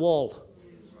go to the wall.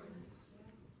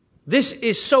 This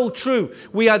is so true.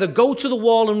 We either go to the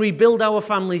wall and rebuild our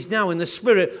families now in the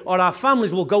spirit, or our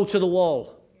families will go to the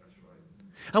wall.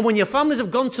 And when your families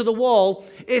have gone to the wall,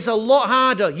 it's a lot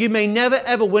harder. You may never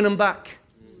ever win them back.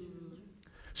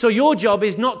 So your job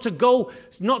is not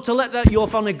to let your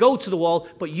family go to the wall,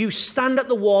 but you stand at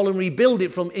the wall and rebuild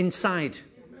it from inside.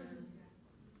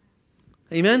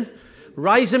 Amen?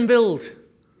 Rise and build.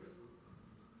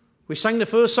 We sang the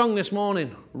first song this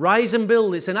morning. Rise and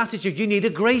build. It's an attitude. You need a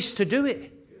grace to do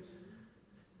it.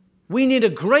 We need a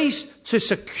grace to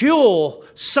secure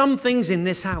some things in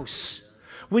this house.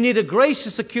 We need a grace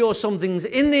to secure some things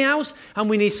in the house, and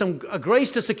we need a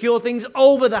grace to secure things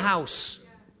over the house.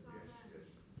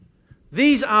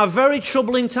 These are very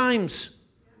troubling times.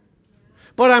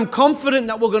 But I'm confident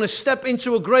that we're going to step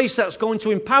into a grace that's going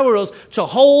to empower us to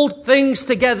hold things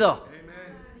together.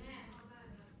 Amen.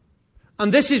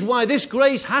 And this is why this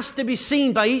grace has to be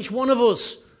seen by each one of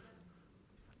us.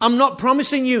 I'm not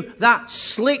promising you that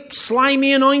slick,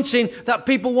 slimy anointing that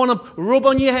people want to rub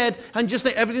on your head and just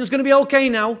think everything's going to be okay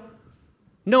now.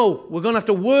 No, we're going to have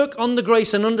to work on the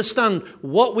grace and understand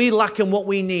what we lack and what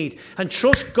we need. And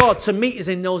trust God to meet us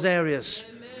in those areas.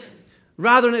 Amen.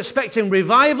 Rather than expecting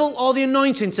revival or the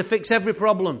anointing to fix every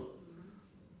problem.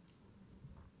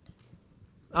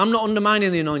 I'm not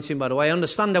undermining the anointing, by the way. I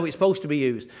understand how it's supposed to be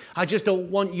used. I just don't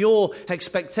want your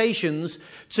expectations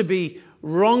to be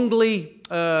wrongly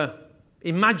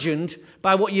imagined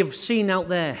by what you've seen out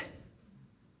there.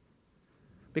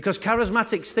 Because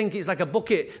charismatics think it's like a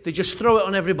bucket. They just throw it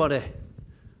on everybody.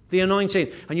 The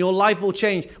anointing. And your life will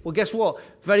change. Well, guess what?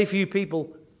 Very few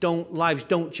people lives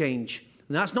don't change.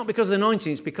 And that's not because of the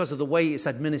anointing. It's because of the way it's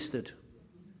administered.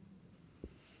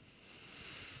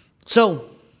 So,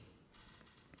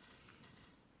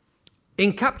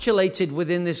 encapsulated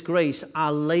within this grace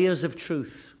are layers of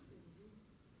truth.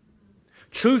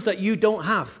 Truth that you don't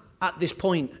have at this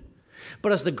point.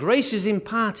 But as the grace is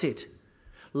imparted,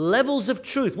 levels of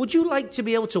truth. Would you like to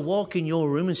be able to walk in your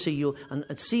room and see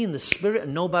and see in the Spirit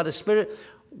and know by the Spirit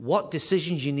what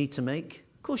decisions you need to make?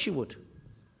 Of course you would.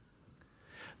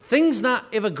 Things that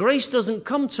if a grace doesn't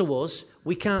come to us,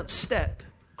 we can't step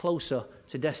closer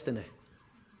to destiny.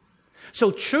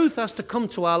 So truth has to come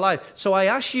to our life. So I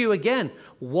ask you again,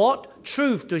 what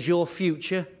truth does your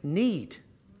future need?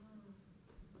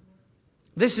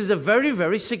 This is a very,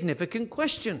 very significant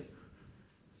question.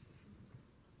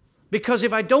 Because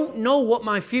if I don't know what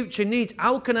my future needs,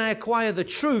 how can I acquire the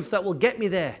truth that will get me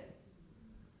there?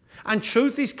 And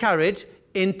truth is carried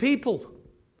in people.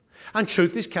 And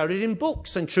truth is carried in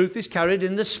books. And truth is carried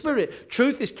in the Spirit.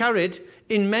 Truth is carried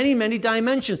in many, many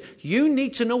dimensions. You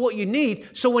need to know what you need,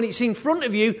 so when it's in front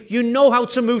of you, you know how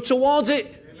to move towards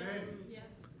it. Amen.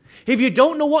 If you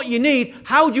don't know what you need,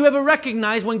 how do you ever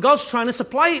recognize when God's trying to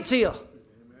supply it to you? Amen.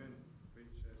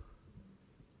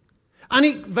 And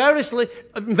it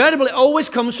invariably always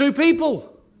comes through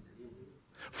people.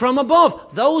 From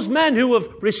above. Those men who have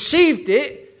received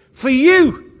it for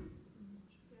you.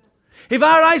 If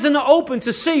our eyes are not open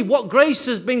to see what grace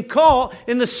has been caught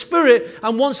in the Spirit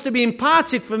and wants to be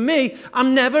imparted for me,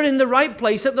 I'm never in the right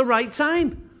place at the right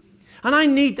time. And I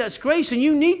need that grace, and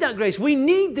you need that grace. We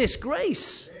need this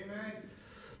grace. Amen.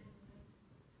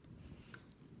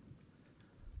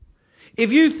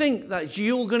 If you think that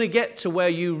you're going to get to where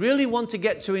you really want to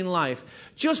get to in life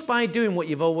just by doing what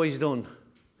you've always done,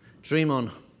 dream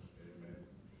on.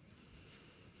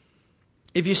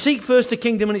 If you seek first the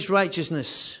kingdom and its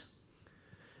righteousness,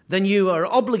 then you are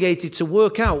obligated to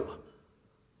work out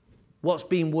what's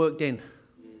being worked in.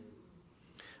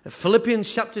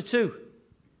 Philippians chapter 2.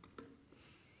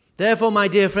 Therefore, my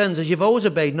dear friends, as you've always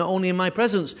obeyed, not only in my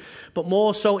presence, but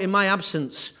more so in my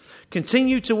absence,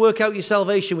 continue to work out your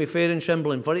salvation with fear and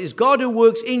trembling, for it is God who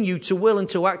works in you to will and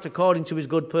to act according to his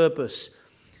good purpose.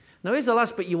 Now, here's the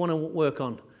last bit you want to work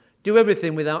on. Do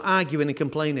everything without arguing and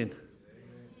complaining.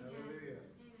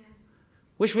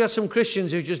 Wish we had some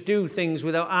Christians who just do things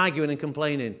without arguing and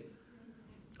complaining.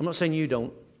 I'm not saying you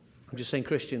don't. I'm just saying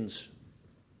Christians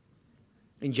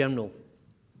in general.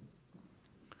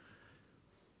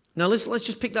 Now let's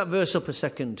just pick that verse up a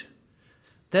second.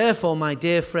 Therefore, my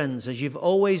dear friends, as you've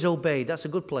always obeyed, that's a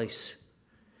good place.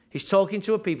 He's talking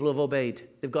to a people who have obeyed.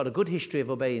 They've got a good history of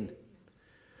obeying.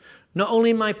 Not only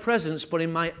in my presence, but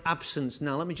in my absence.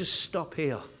 Now, let me just stop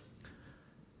here.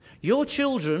 Your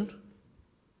children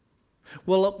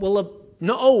will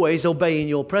not always obey in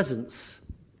your presence.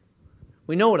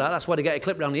 We know that. That's why they get a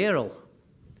clip round the ear hole.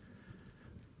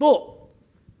 But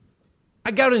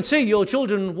I guarantee your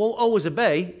children won't always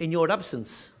obey in your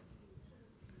absence.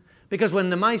 Because when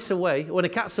the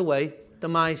cat's away, the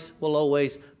mice will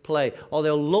always play. Or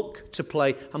they'll look to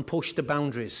play and push the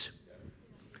boundaries.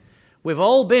 We've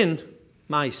all been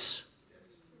mice.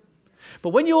 But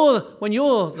when you're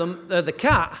the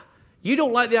cat, you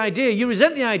don't like the idea, you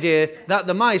resent the idea that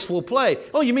the mice will play.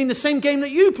 Oh, you mean the same game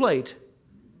that you played?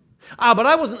 But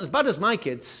I wasn't as bad as my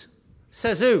kids.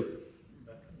 Says who?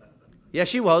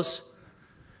 Yes, you was.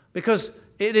 Because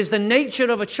it is the nature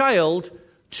of a child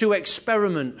to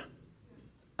experiment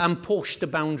and push the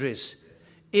boundaries.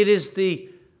 It is the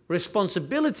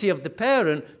responsibility of the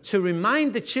parent to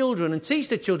remind the children and teach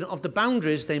the children of the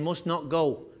boundaries they must not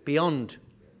go beyond.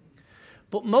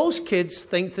 But most kids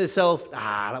think to themselves,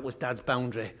 that was Dad's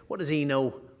boundary. What does he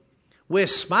know? We're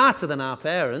smarter than our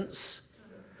parents.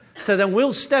 So then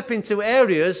we'll step into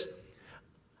areas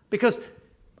because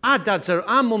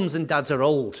our mums and dads are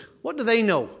old. What do they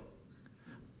know?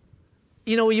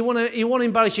 You know, you want to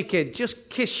embarrass your kid, just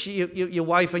kiss your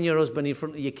wife and your husband in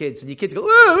front of your kids, and your kids go,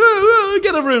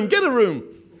 get a room, get a room.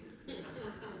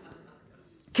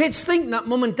 Kids think that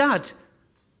mum and dad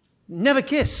never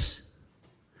kiss.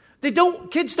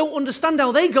 Kids don't understand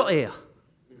how they got here.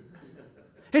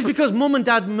 It's because mum and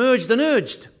dad merged and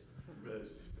urged.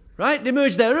 Right? They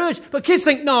merged their urge. But kids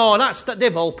think, no,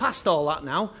 they've all passed all that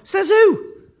now. Says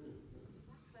who?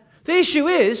 The issue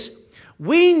is,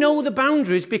 we know the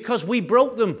boundaries because we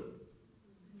broke them.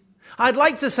 I'd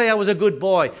like to say I was a good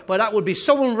boy, but that would be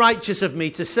so unrighteous of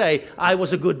me to say I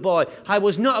was a good boy. I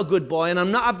was not a good boy, and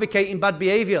I'm not advocating bad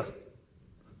behavior.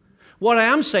 What I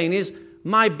am saying is,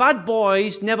 my bad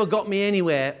boys never got me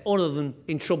anywhere other than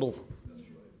in trouble.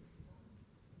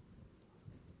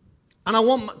 And I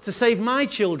want to save my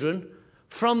children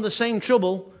from the same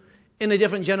trouble in a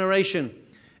different generation.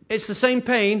 It's the same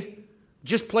pain,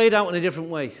 just played out in a different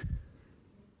way.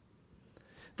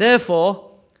 Therefore,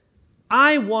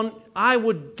 I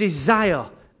would desire,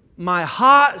 my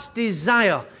heart's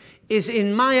desire is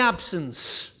in my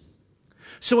absence.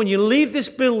 So when you leave this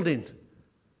building,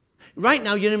 right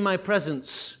now you're in my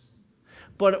presence.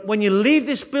 But when you leave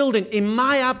this building, in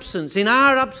my absence, in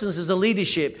our absence as a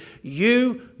leadership,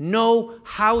 you know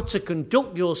how to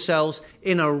conduct yourselves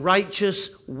in a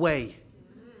righteous way.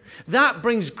 That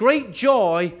brings great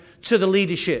joy to the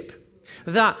leadership.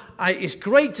 It's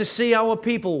great to see our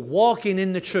people walking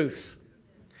in the truth.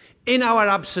 In our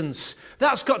absence.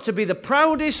 That's got to be the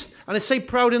proudest, and I say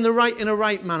proud in a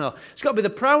right manner. It's got to be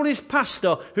the proudest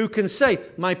pastor who can say,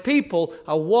 my people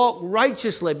are walked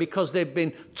righteously because they've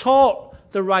been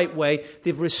taught the right way.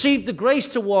 They've received the grace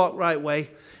to walk right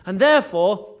way. And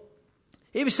therefore,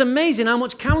 it's amazing how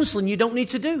much counseling you don't need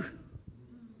to do.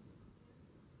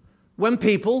 When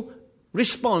people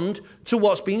respond to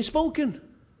what's being spoken.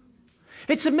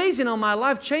 It's amazing how my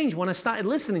life changed when I started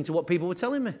listening to what people were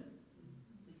telling me.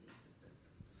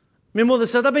 My mother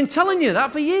said, I've been telling you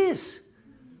that for years.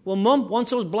 Well, Mum,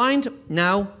 once I was blind,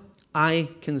 now I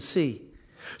can see.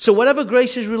 So whatever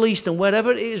grace is released and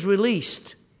wherever it is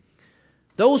released,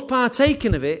 those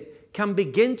partaking of it can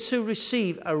begin to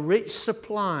receive a rich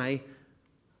supply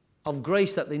of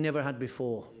grace that they never had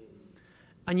before.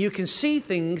 And you can see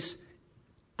things,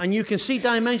 and you can see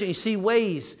dimensions, you see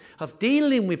ways of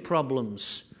dealing with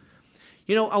problems.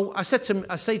 You know, I say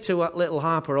to little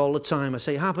Harper all the time, I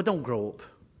say, Harper, don't grow up.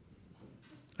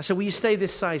 I said, will you stay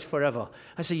this size forever?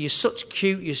 I said, you're such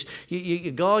cute,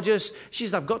 you're gorgeous. She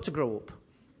said, I've got to grow up.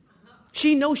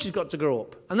 She knows she's got to grow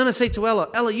up. And then I say to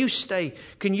Ella, you stay.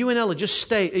 Can you and Ella just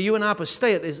stay, you and Harper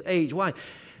stay at this age? Why?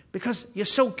 Because you're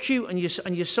so cute and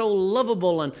you're so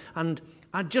lovable. And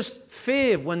I just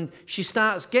fear when she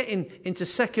starts getting into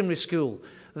secondary school,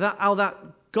 that how that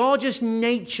gorgeous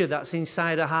nature that's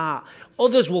inside her heart,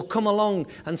 others will come along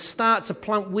and start to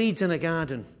plant weeds in her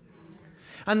garden.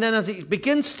 And then as it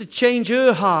begins to change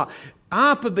her heart,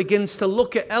 Harper begins to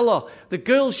look at Ella, the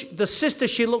girl, the sister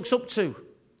she looks up to.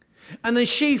 And then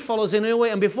she follows in her way.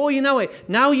 And before you know it,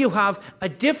 now you have a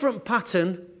different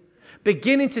pattern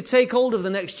beginning to take hold of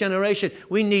the next generation.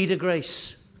 We need a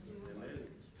grace.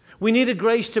 We need a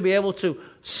grace to be able to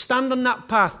stand on that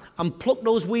path and pluck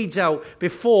those weeds out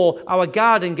before our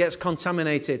garden gets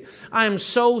contaminated. I am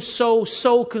so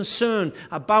concerned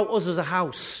about us as a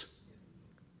house,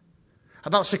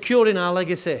 about securing our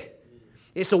legacy.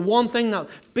 It's the one thing that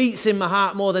beats in my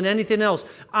heart more than anything else.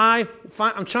 I'm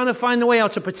trying to find the way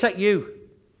out to protect you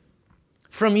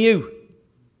from you.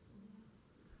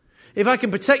 If I can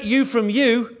protect you from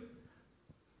you,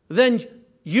 then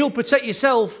you'll protect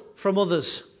yourself from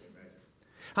others.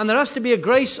 And there has to be a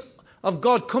grace of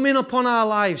God coming upon our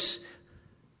lives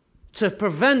to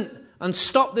prevent and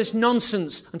stop this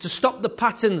nonsense and to stop the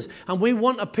patterns. And we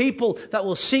want a people that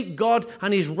will seek God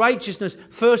and His righteousness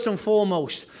first and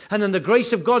foremost. And then the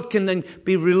grace of God can then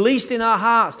be released in our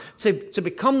hearts to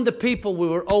become the people we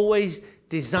were always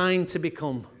designed to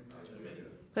become.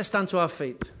 Let's stand to our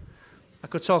feet. I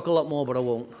could talk a lot more, but I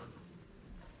won't.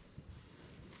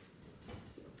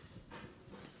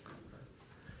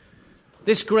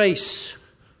 This grace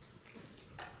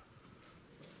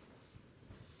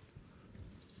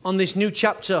on this new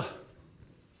chapter,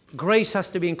 grace has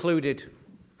to be included.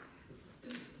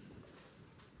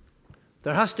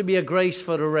 There has to be a grace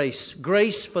for the race.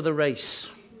 Grace for the race.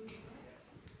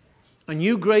 A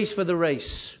new grace for the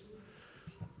race.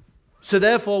 So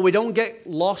therefore, we don't get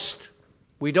lost.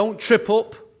 We don't trip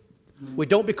up. We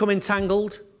don't become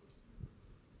entangled.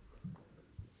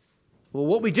 Well,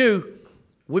 what we do,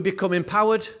 we become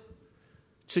empowered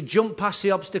to jump past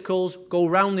the obstacles, go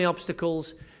round the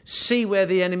obstacles, see where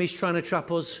the enemy's trying to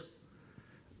trap us,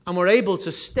 and we're able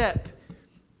to step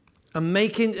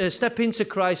into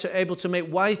Christ, we're able to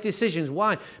make wise decisions.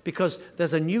 Why? Because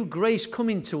there's a new grace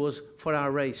coming to us for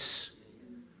our race.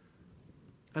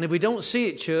 And if we don't see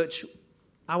it, church,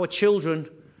 our children,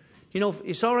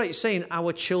 it's all right saying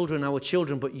our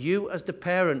children, but you as the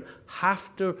parent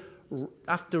have to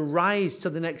rise to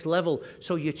the next level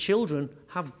so your children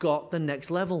have got the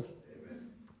next level.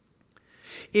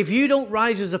 If you don't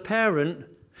rise as a parent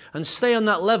and stay on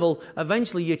that level,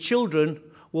 eventually your children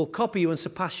will copy you and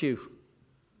surpass you.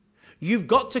 You've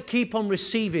got to keep on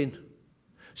receiving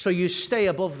so you stay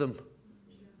above them.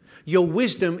 Your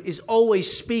wisdom is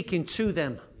always speaking to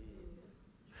them.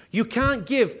 You can't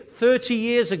give 30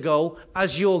 years ago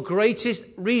as your greatest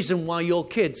reason why your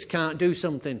kids can't do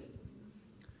something.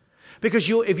 Because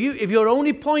if your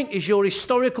only point is your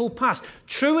historical past,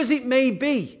 true as it may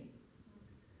be,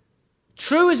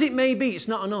 it's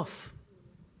not enough.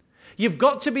 You've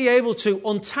got to be able to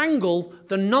untangle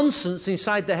the nonsense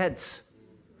inside the heads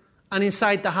and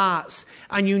inside the hearts.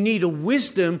 And you need a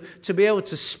wisdom to be able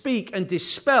to speak and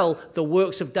dispel the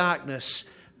works of darkness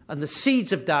and the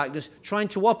seeds of darkness trying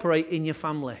to operate in your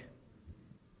family.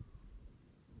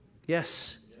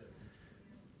 Yes.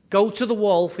 Go to the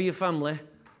wall for your family,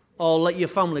 or let your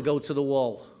family go to the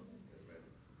wall.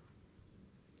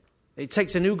 It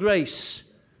takes a new grace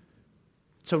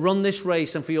to run this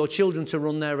race and for your children to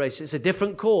run their race. It's a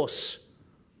different course.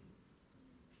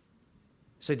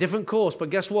 It's a different course, but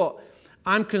guess what?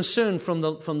 I'm concerned from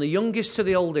the youngest to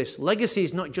the oldest. Legacy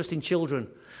is not just in children.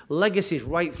 Legacy is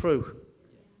right through.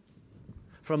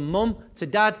 From mum to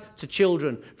dad to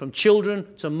children. From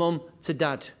children to mum to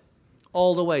dad.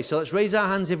 All the way. So let's raise our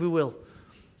hands if we will.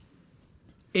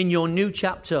 In your new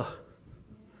chapter,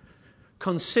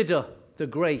 consider the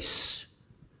grace.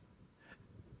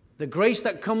 The grace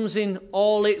that comes in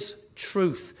all its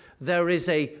truth. There is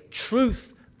a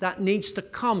truth that needs to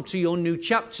come to your new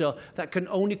chapter that can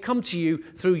only come to you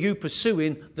through you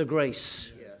pursuing the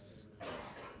grace. Yes.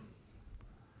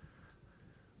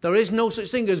 There is no such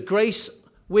thing as grace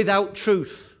without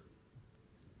truth.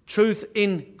 Truth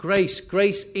in grace.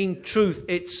 Grace in truth.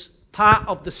 It's part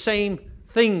of the same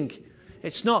thing.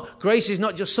 It's not, grace is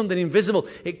not just something invisible.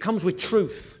 It comes with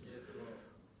truth.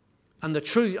 And the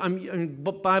truth,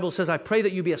 the Bible says, I pray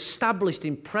that you be established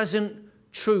in present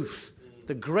truth.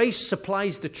 The grace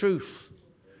supplies the truth.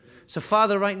 So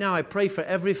Father, right now I pray for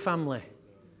every family.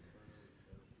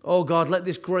 Oh God, let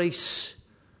this grace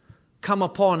come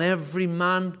upon every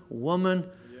man, woman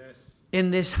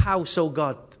in this house, oh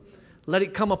God. Let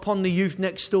it come upon the youth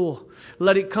next door.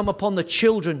 Let it come upon the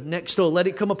children next door. Let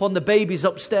it come upon the babies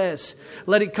upstairs.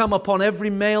 Let it come upon every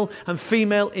male and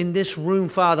female in this room,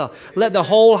 Father. Let the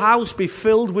whole house be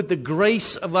filled with the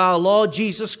grace of our Lord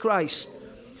Jesus Christ.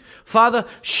 Father,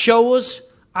 show us,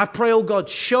 I pray, oh God,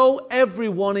 show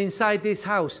everyone inside this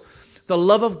house the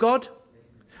love of God,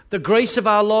 the grace of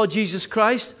our Lord Jesus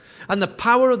Christ, and the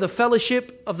power of the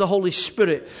fellowship of the Holy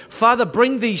Spirit. Father,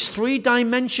 bring these three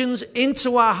dimensions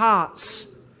into our hearts.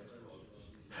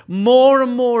 More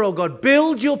and more, oh God.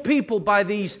 Build your people by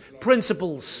these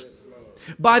principles,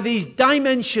 by these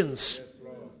dimensions.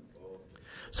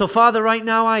 So, Father, right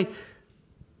now I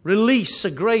release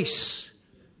a grace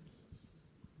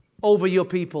over your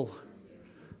people.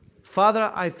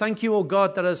 Father, I thank you, oh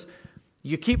God, that as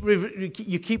you keep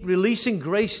releasing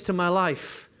grace to my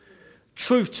life,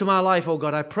 truth to my life, oh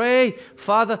God. I pray,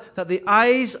 Father, that the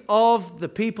eyes of the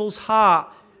people's heart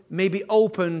may be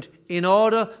opened in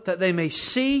order that they may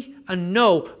see and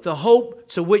know the hope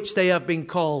to which they have been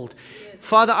called. Yes.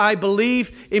 Father, I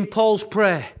believe in Paul's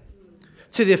prayer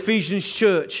to the Ephesians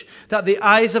church, that the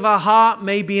eyes of our heart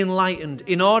may be enlightened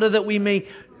in order that we may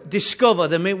discover,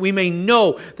 that we may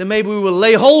know, that maybe we will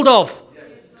lay hold of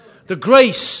the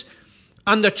grace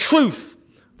and the truth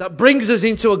that brings us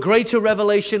into a greater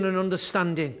revelation and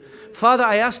understanding. Father,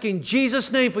 I ask in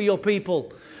Jesus' name for your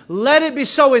people. Let it be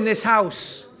so in this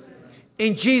house.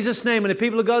 In Jesus' name. And the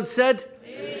people of God said,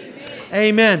 Amen.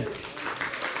 Amen.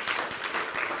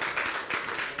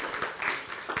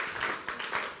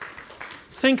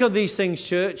 Think of these things,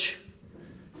 church.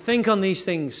 Think on these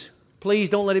things. Please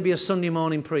don't let it be a Sunday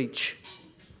morning preach.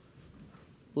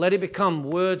 Let it become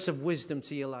words of wisdom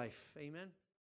to your life. Amen.